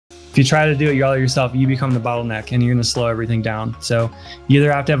If you try to do it all yourself, you become the bottleneck and you're going to slow everything down. So you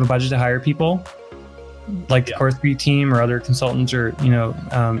either have to have a budget to hire people like the CourseCREEK team or other consultants or,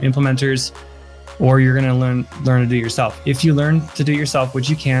 implementers, or you're going to learn to do it yourself. If you learn to do it yourself, which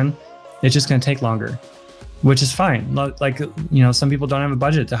you can, it's just going to take longer, which is fine. Like, some people don't have a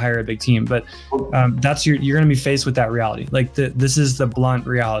budget to hire a big team, but you're going to be faced with that reality. Like this is the blunt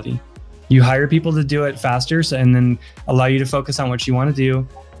reality. You hire people to do it faster and then allow you to focus on what you want to do,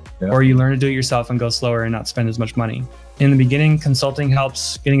 or you learn to do it yourself and go slower and not spend as much money. In the beginning, consulting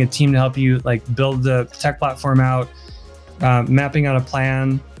helps, getting a team to help you like build the tech platform out, mapping out a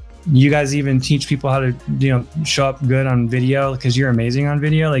plan. You guys even teach people how to, show up good on video because you're amazing on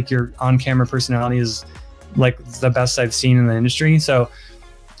video. Like your on-camera personality is like the best I've seen in the industry. So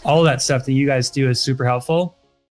all of that stuff that you guys do is super helpful.